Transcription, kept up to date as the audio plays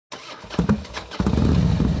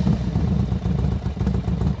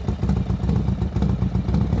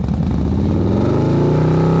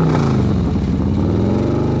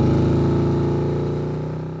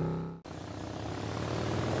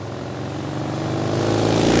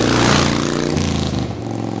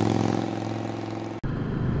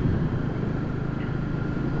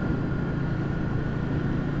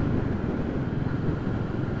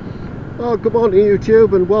Well, good morning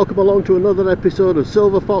YouTube, and welcome along to another episode of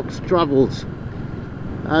Silver Fox Travels.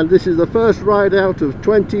 And this is the first ride out of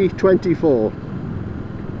 2024.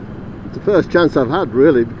 It's the first chance I've had,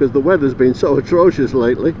 really, because the weather's been so atrocious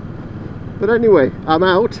lately. But anyway, I'm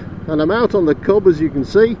out, and I'm out on the Cub, as you can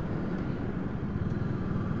see.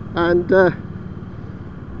 And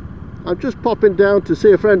I'm just popping down to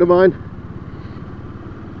see a friend of mine,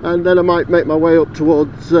 and then I might make my way up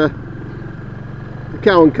towards the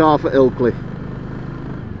Cow and Car for Ilkley.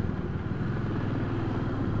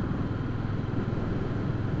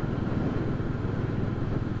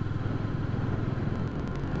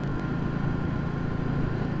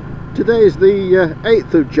 Today is the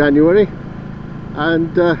 8th of January,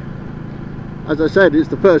 and as I said, it's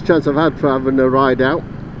the first chance I've had for having a ride out,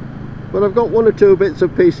 but I've got one or two bits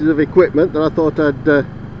and pieces of equipment that I thought I'd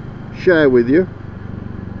share with you.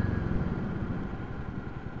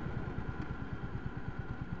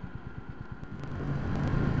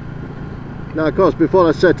 Now, of course, before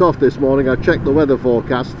I set off this morning, I checked the weather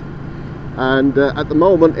forecast, and at the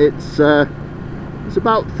moment it's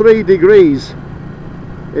about 3 degrees.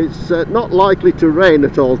 It's not likely to rain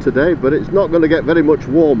at all today, but it's not going to get very much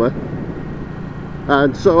warmer.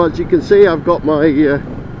 And so, as you can see, I've got my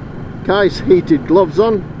Kais heated gloves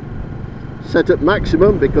on, set at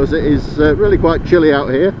maximum because it is really quite chilly out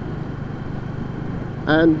here.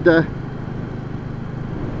 And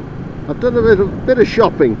I've done a bit of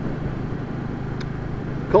shopping.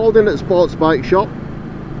 Called in at Sports Bike Shop,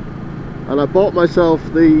 and I bought myself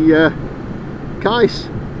the Kais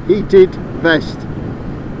heated vest,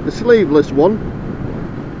 the sleeveless one,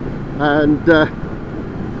 and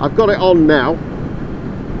I've got it on now.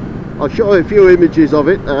 I'll show you a few images of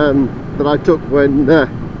it that I took when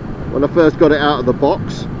I first got it out of the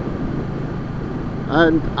box,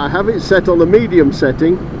 and I have it set on the medium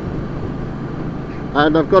setting,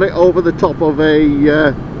 and I've got it over the top of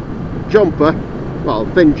a jumper, well,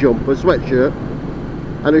 thin jumper, sweatshirt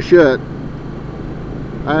and a shirt,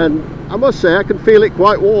 and I must say I can feel it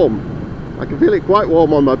quite warm. I can feel it quite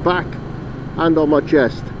warm on my back and on my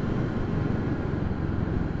chest.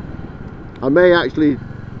 I may actually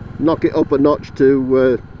knock it up a notch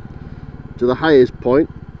to the highest point,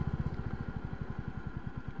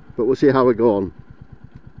 but we'll see how we go on.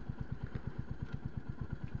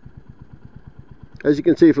 As you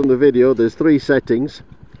can see from the video, there's 3 settings.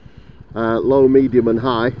 Low, medium and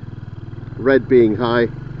high, red being high,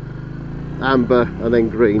 amber and then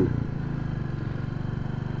green.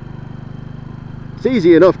 It's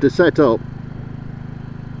easy enough to set up.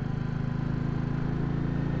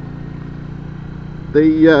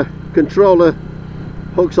 The controller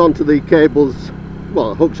hooks onto the cables,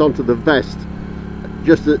 well, it hooks onto the vest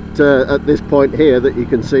just at this point here that you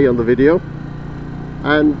can see on the video.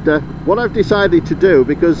 And what I've decided to do,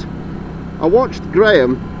 because I watched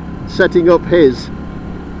Graham setting up his,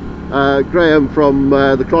 Graham from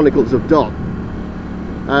the Chronicles of Dot,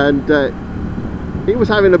 and he was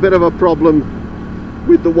having a bit of a problem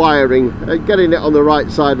with the wiring, getting it on the right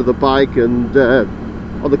side of the bike, and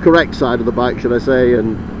on the correct side of the bike, should I say,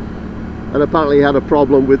 and apparently he had a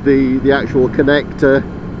problem with the actual connector,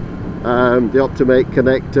 the Optimate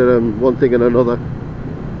connector, and one thing and another.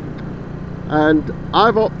 And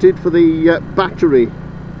I've opted for the battery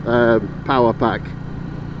power pack,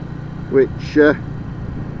 which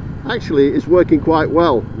actually is working quite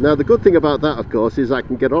well. Now, the good thing about that, of course, is I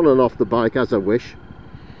can get on and off the bike as I wish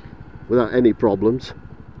without any problems,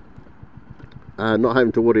 and not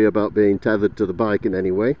having to worry about being tethered to the bike in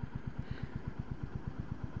any way.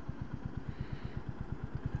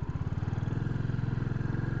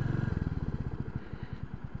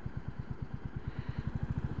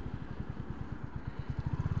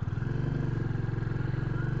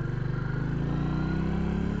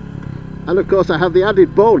 And of course I have the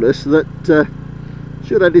added bonus that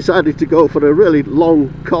should I decided to go for a really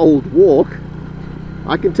long cold walk,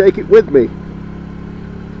 I can take it with me,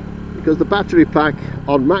 because the battery pack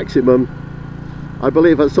on maximum I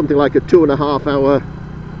believe has something like a 2.5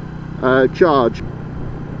 hour charge.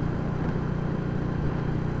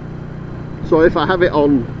 So if I have it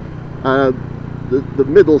on the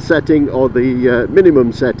middle setting or the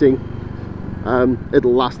minimum setting,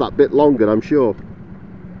 it'll last that bit longer, I'm sure.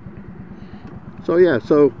 So yeah,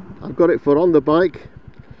 so I've got it for on the bike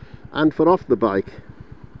and for off the bike.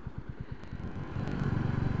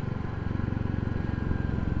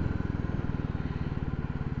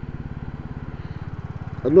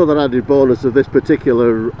 Another added bonus of this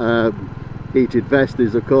particular heated vest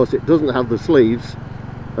is, of course, it doesn't have the sleeves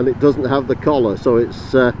and it doesn't have the collar, so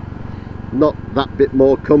it's not that bit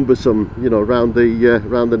more cumbersome, you know, around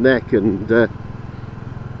the neck and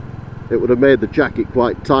it would have made the jacket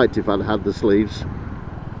quite tight if I'd had the sleeves.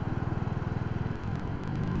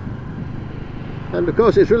 And of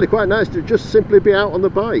course it's really quite nice to just simply be out on the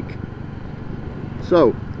bike.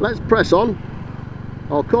 So let's press on.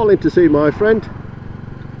 I'll call in to see my friend,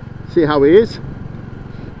 see how he is,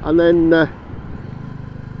 and then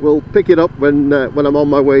we'll pick it up when I'm on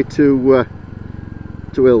my way to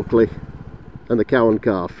Ilkley and the Cow and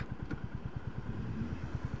Calf.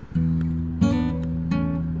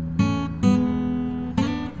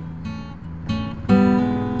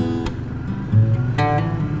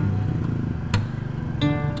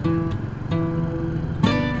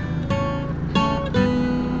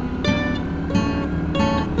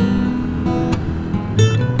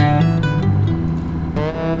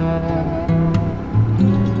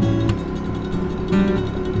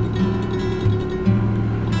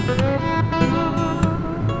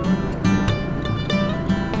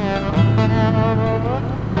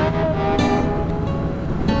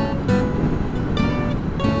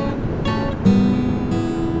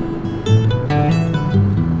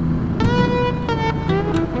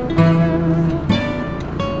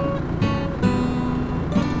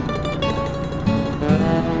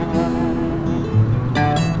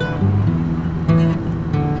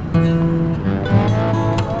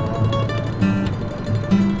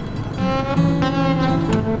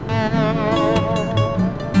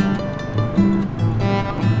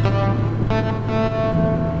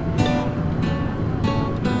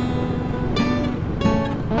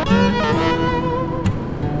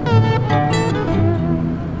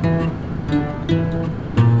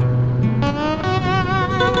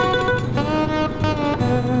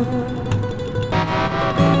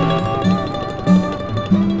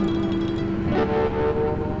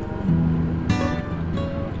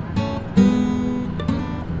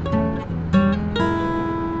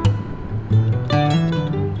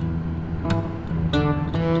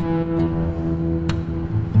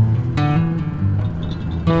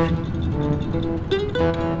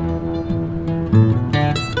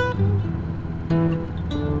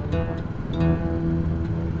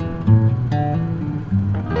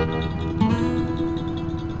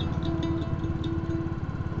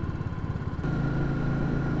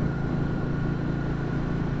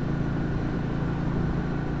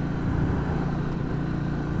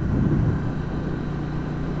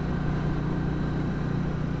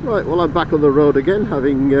 Right, well, I'm back on the road again,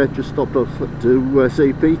 having just stopped off to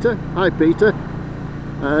see Peter. Hi Peter,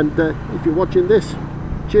 and if you're watching this,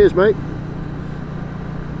 cheers mate.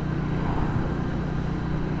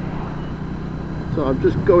 So I'm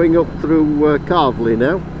just going up through Carveley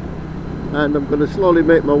now, and I'm going to slowly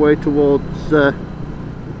make my way towards the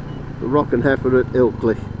Rock and Heifer at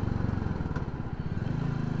Ilkley.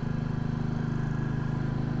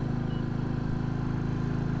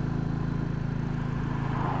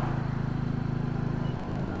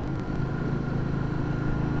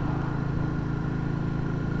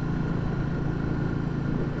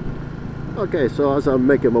 Okay, so as I'm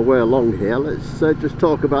making my way along here, let's just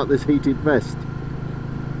talk about this heated vest.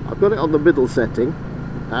 I've got it on the middle setting,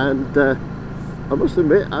 and I must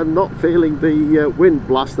admit I'm not feeling the wind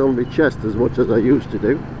blast on my chest as much as I used to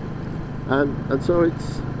do, and so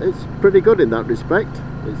it's pretty good in that respect.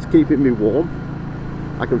 It's keeping me warm.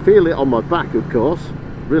 I can feel it on my back, of course,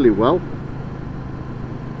 really well.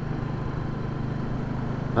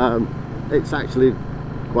 It's actually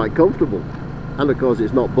quite comfortable, and of course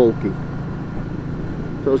it's not bulky.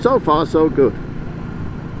 So far so good.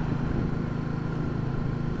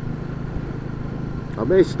 I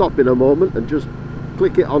may stop in a moment and just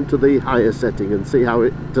click it onto the higher setting and see how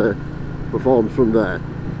it performs from there.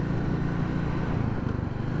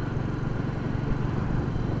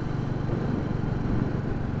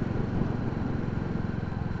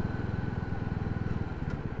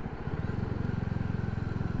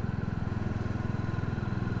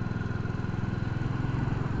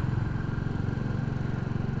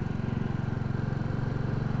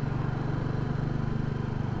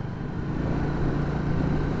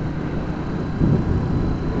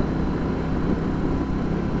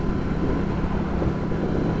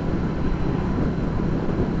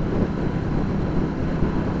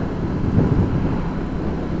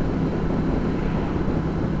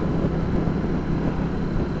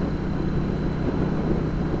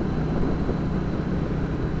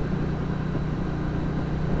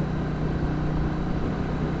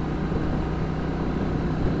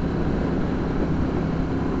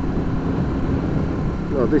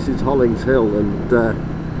 Well, this is Hollings Hill, and I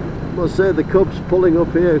must say the cub's pulling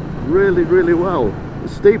up here really well,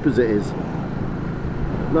 as steep as it is.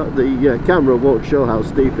 Not the camera won't show how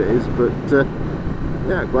steep it is, but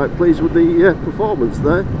yeah, quite pleased with the performance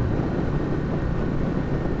there.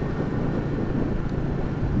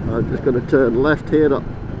 I'm just going to turn left here,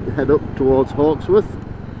 head up towards Hawksworth.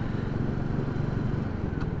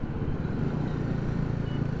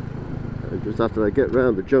 And just after I get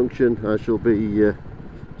round the junction, I shall be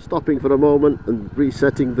stopping for a moment and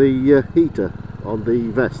resetting the heater on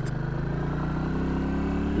the vest.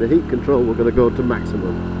 The heat control, we're going to go to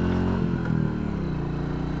maximum.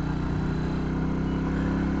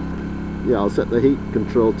 Yeah, I'll set the heat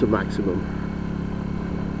control to maximum.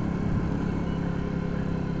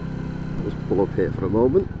 Just pull up here for a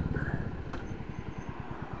moment.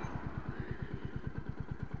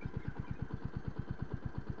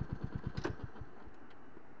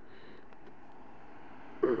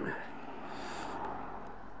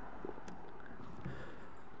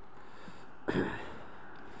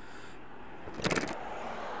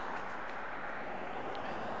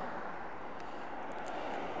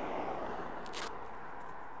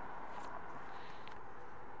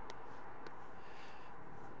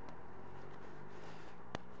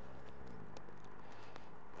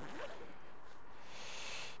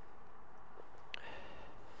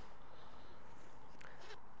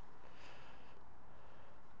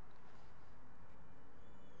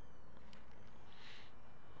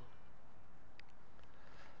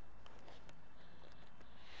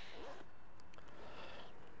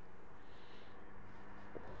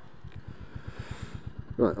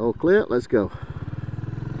 Right, all clear, let's go.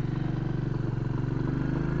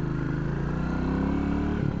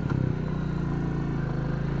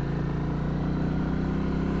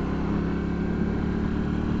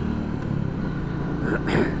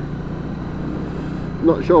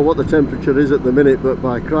 Not sure what the temperature is at the minute, but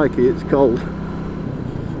by crikey it's cold.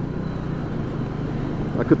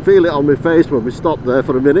 I could feel it on my face when we stopped there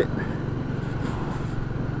for a minute.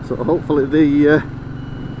 So hopefully the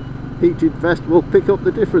heated vest will pick up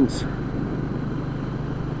the difference.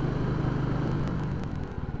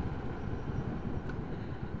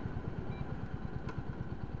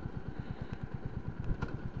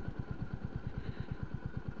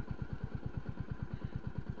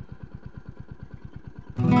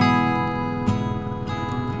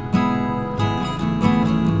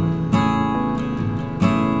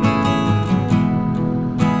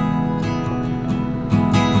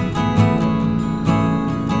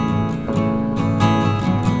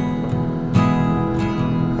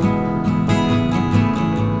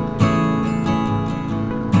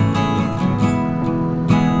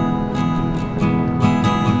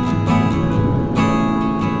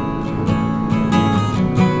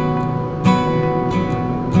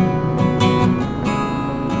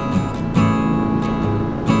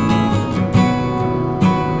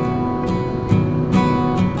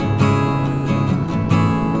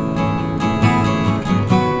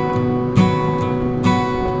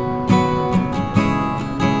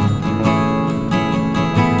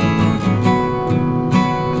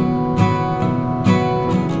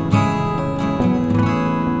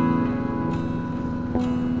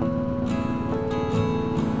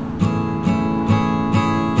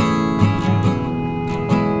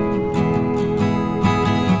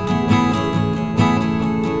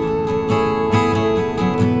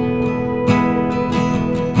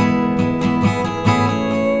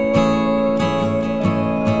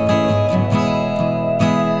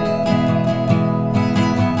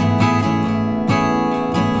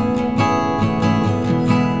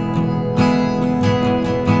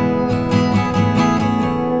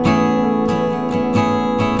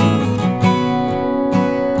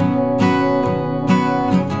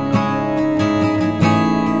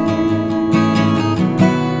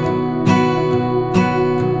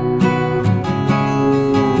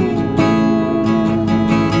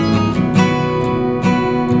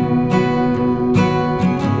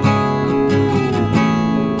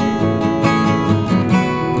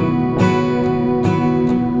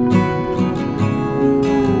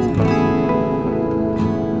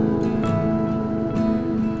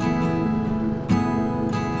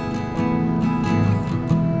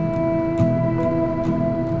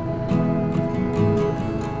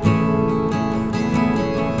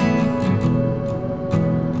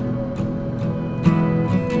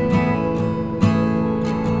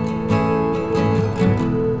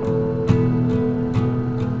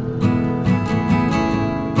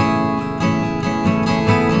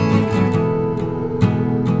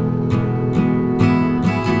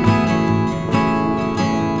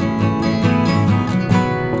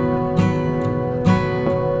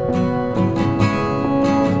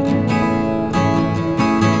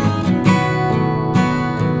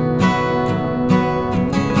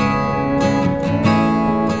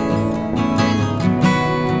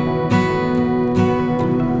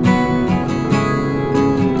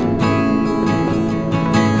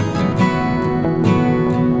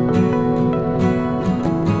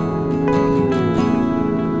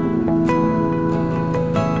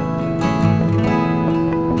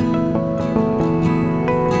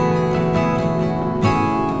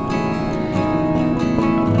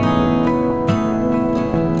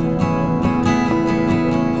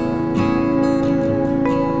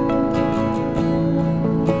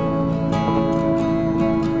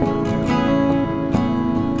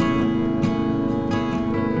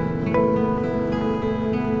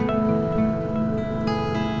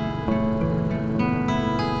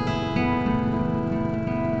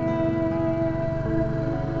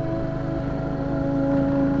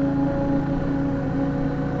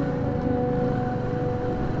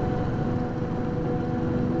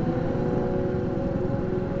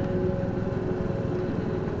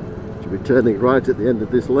 turning right at the end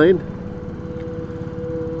of this lane.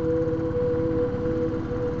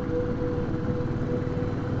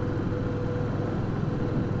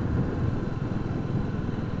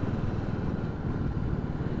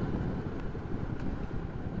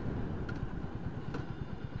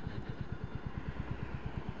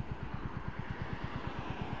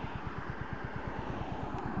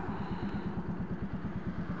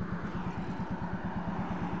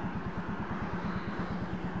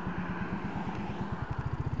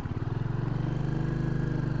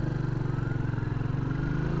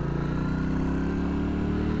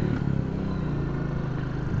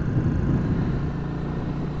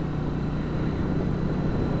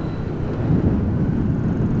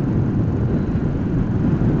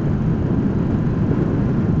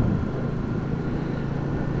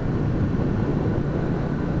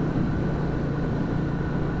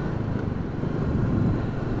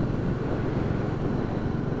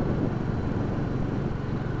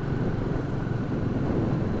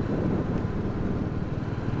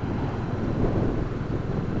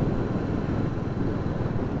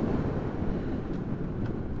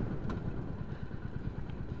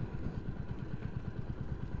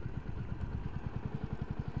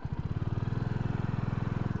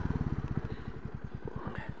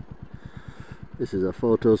 This is a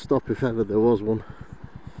photo stop if ever there was one.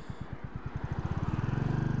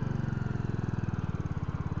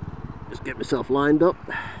 Just get myself lined up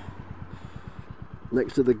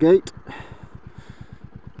next to the gate.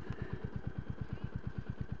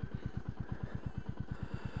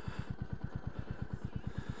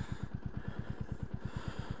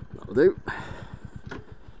 That'll do.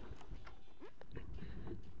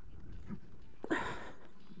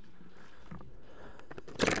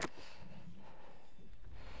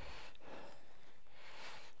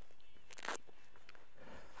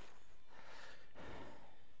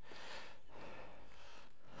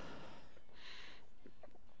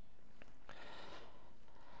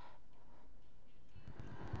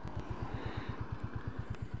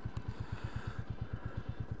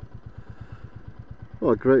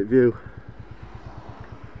 Oh, great view.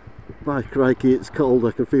 By crikey, it's cold, I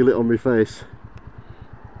can feel it on my face.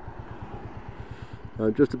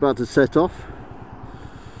 I'm just about to set off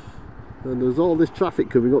and there's all this traffic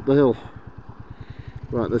coming up the hill.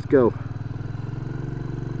 Right, let's go.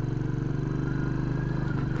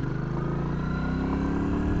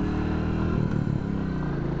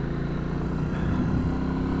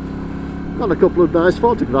 Got a couple of nice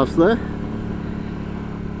photographs there.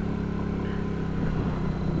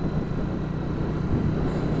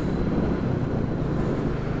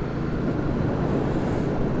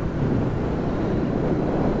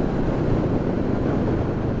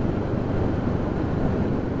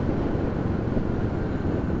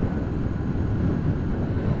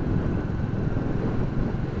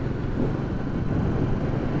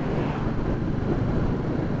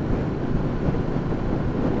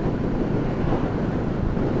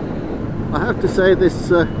 I have to say this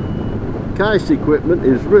Kais equipment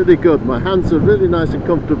is really good. My hands are really nice and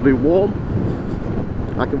comfortably warm.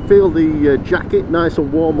 I can feel the jacket nice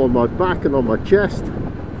and warm on my back and on my chest.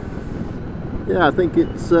 Yeah, I think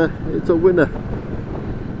it's a winner.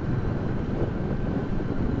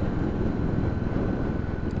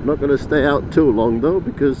 I'm not going to stay out too long though,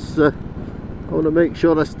 because I want to make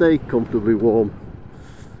sure I stay comfortably warm.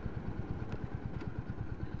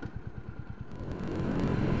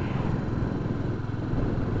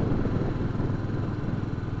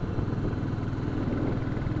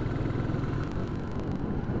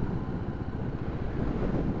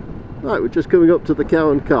 Right, we're just coming up to the Cow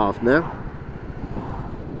and Calf now.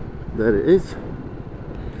 There it is.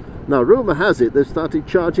 Now, rumour has it they've started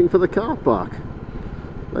charging for the car park.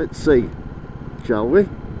 Let's see, shall we? I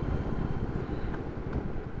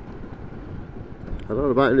don't know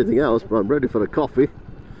about anything else, but I'm ready for a coffee.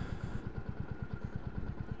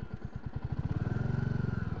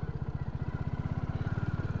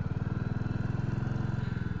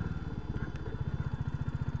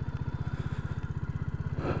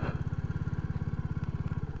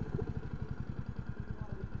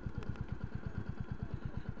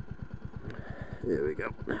 Here we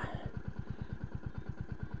go.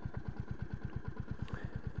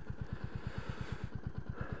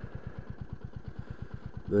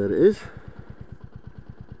 There it is.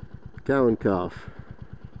 Cow and Calf.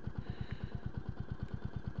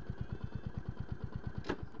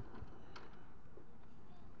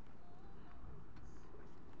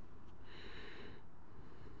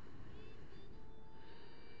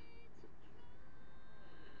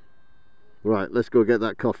 Right, let's go get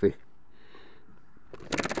that coffee.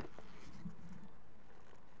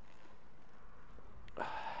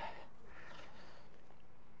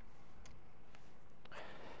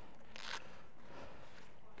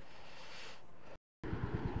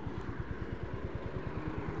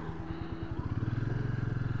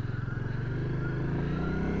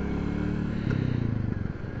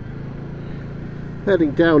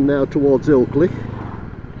 heading down now towards Ilkley,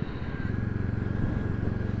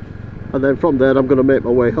 and then from there I'm going to make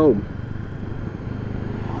my way home.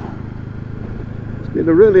 It's been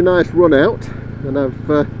a really nice run out, and I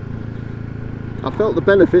felt the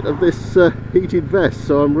benefit of this heated vest,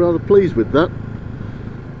 so I'm rather pleased with that.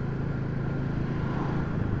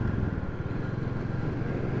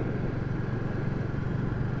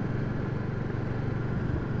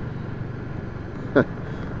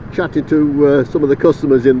 Chatting to some of the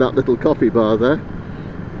customers in that little coffee bar there,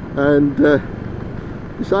 and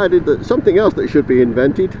decided that something else that should be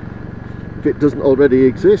invented, if it doesn't already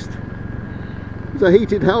exist, is a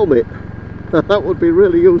heated helmet. That would be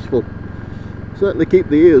really useful. Certainly keep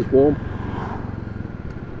the ears warm.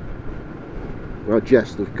 I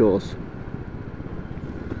jest, of course.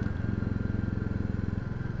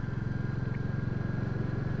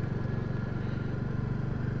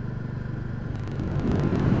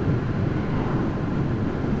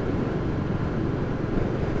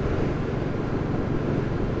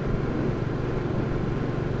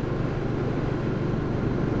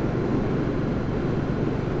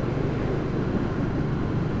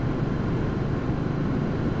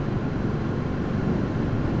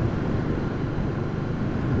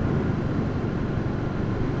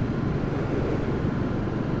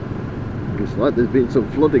 Looks like there's been some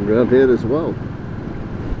flooding around here as well.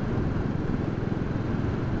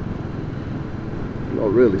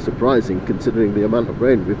 Not really surprising considering the amount of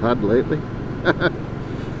rain we've had lately.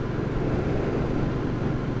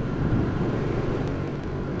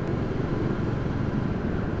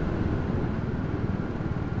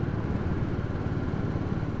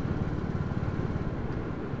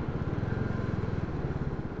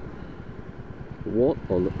 What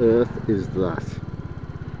on earth is that?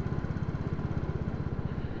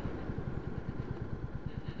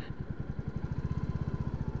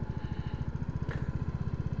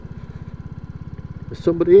 There's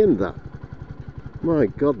somebody in that. My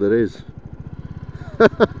God, there is.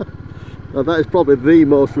 Now that is probably the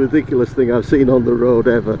most ridiculous thing I've seen on the road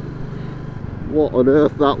ever. What on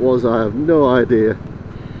earth that was, I have no idea.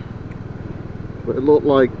 But it looked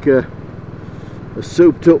like a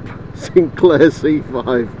souped up Sinclair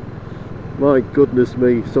C5. My goodness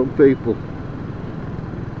me, some people.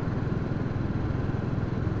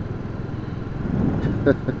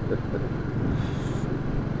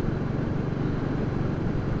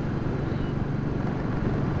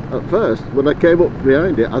 At first, when I came up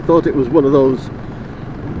behind it, I thought it was one of those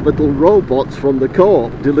little robots from the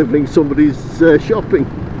co-op delivering somebody's shopping.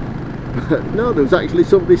 But no, there was actually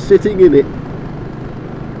somebody sitting in it.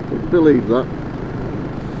 Couldn't believe that.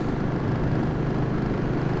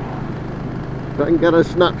 If I can get a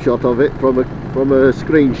snapshot of it from a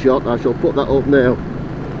screenshot, I shall put that up now.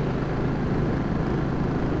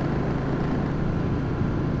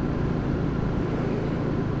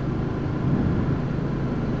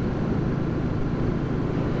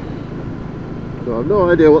 So I've no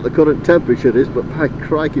idea what the current temperature is, but by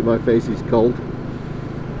crikey, my face is cold.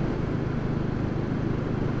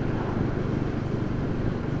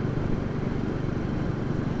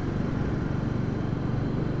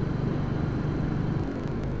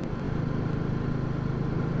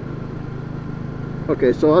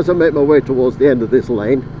 Okay, so as I make my way towards the end of this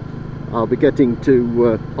lane, I'll be getting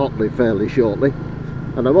to Otley fairly shortly,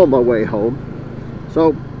 and I'm on my way home.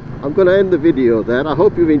 So I'm going to end the video there. I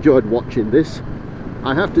hope you've enjoyed watching this.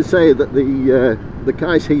 I have to say that the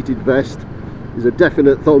Kais heated vest is a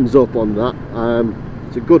definite thumbs up on that.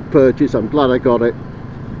 It's a good purchase. I'm glad I got it,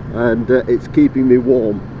 and it's keeping me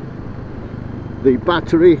warm. The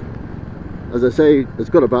battery, as I say, has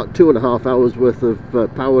got about 2.5 hours worth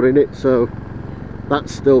of power in it, so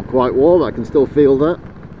that's still quite warm. I can still feel that,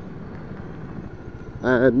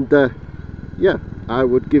 and yeah, I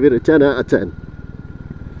would give it a 10 out of 10.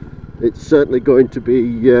 It's certainly going to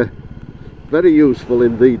be very useful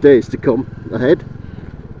in the days to come ahead,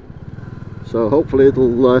 so hopefully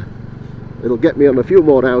it'll get me on a few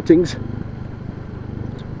more outings,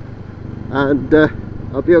 and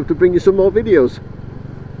I'll be able to bring you some more videos.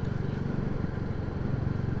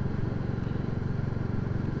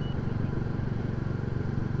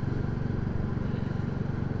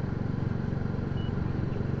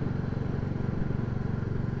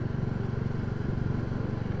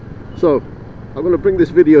 So I'm going to bring this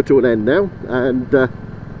video to an end now, and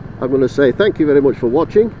I'm going to say thank you very much for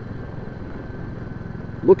watching.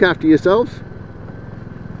 Look after yourselves,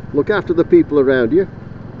 look after the people around you,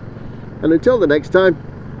 and until the next time,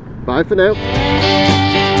 bye for now.